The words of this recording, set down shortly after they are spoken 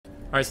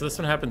Alright, so this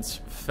one happens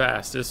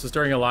fast. This was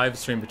during a live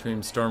stream between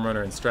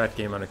Stormrunner and Strat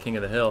Game on a King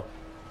of the Hill.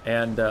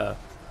 And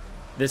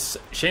this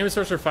Shaman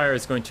Sorcerer Fire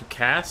is going to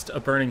cast a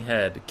Burning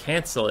Head,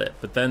 cancel it,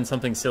 but then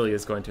something silly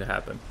is going to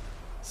happen.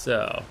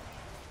 So,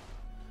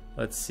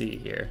 let's see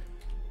here.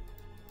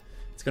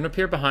 It's going to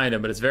appear behind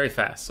him, but it's very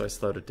fast, so I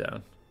slowed it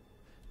down.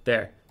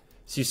 There.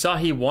 So you saw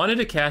he wanted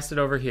to cast it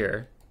over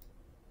here.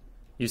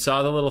 You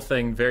saw the little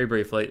thing very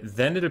briefly.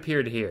 Then it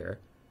appeared here.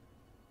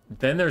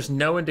 Then there's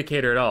no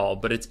indicator at all,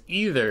 but it's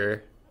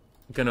either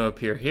going to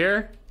appear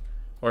here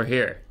or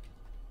here.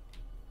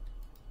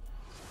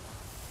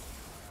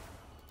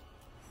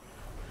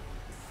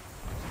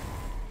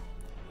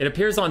 It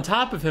appears on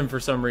top of him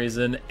for some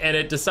reason, and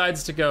it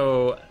decides to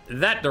go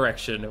that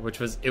direction, which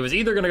was, it was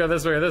either going to go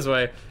this way or this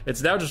way.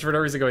 It's now just for no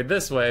reason going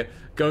this way,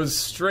 goes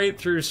straight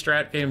through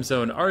Strat Game's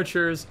own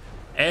archers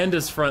and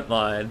his front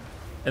line.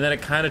 And then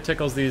it kind of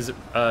tickles these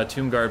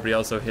Tomb Guard, but he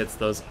also hits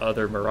those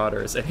other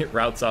Marauders, and it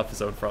routes off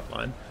his own front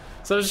line.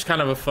 So it's just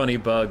kind of a funny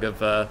bug of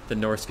the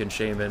Norscan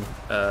Shaman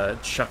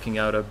chucking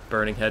out a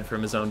Burning Head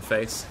from his own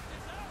face.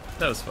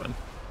 That was fun.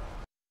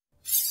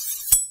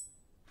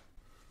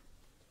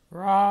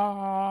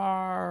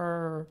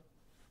 Roar!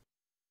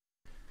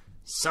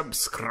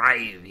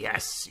 Subscribe,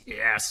 yes,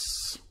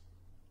 yes.